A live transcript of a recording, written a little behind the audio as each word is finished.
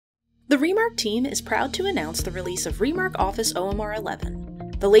The Remark team is proud to announce the release of Remark Office OMR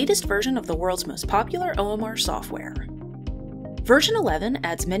 11, the latest version of the world's most popular OMR software. Version 11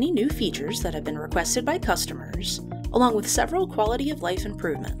 adds many new features that have been requested by customers, along with several quality-of-life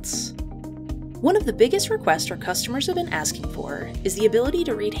improvements. One of the biggest requests our customers have been asking for is the ability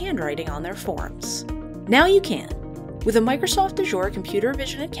to read handwriting on their forms. Now you can. With a Microsoft Azure Computer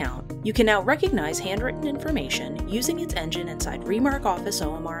Vision account, you can now recognize handwritten information using its engine inside Remark Office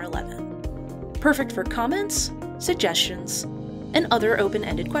OMR 11. Perfect for comments, suggestions, and other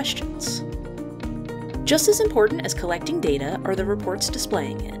open-ended questions. Just as important as collecting data are the reports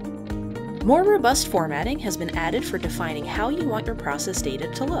displaying it. More robust formatting has been added for defining how you want your process data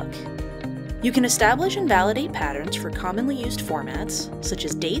to look. You can establish and validate patterns for commonly used formats, such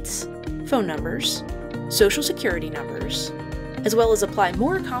as dates, phone numbers, social security numbers, as well as apply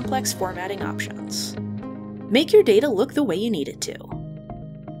more complex formatting options. Make your data look the way you need it to.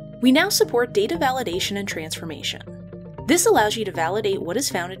 We now support data validation and transformation. This allows you to validate what is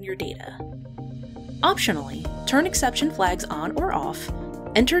found in your data. Optionally, turn exception flags on or off,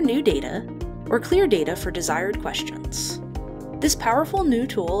 enter new data, or clear data for desired questions. This powerful new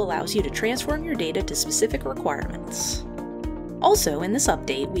tool allows you to transform your data to specific requirements. Also, in this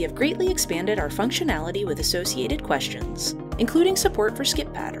update, we have greatly expanded our functionality with associated questions, including support for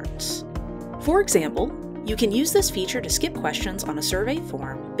skip patterns. For example, you can use this feature to skip questions on a survey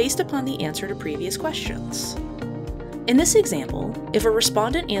form based upon the answer to previous questions. In this example, if a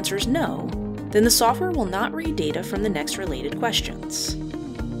respondent answers no, then the software will not read data from the next related questions.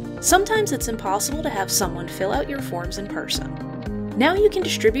 Sometimes it's impossible to have someone fill out your forms in person. Now you can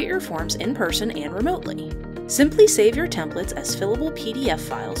distribute your forms in person and remotely. Simply save your templates as fillable PDF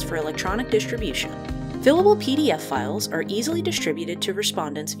files for electronic distribution. Fillable PDF files are easily distributed to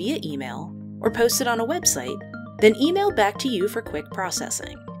respondents via email or posted on a website, then emailed back to you for quick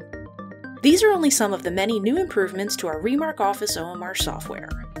processing. These are only some of the many new improvements to our Remark Office OMR software.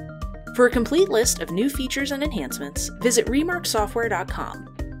 For a complete list of new features and enhancements, visit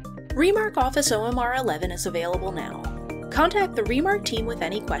remarksoftware.com. Remark Office OMR 11 is available now. Contact the Remark team with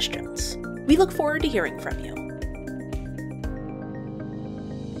any questions. We look forward to hearing from you.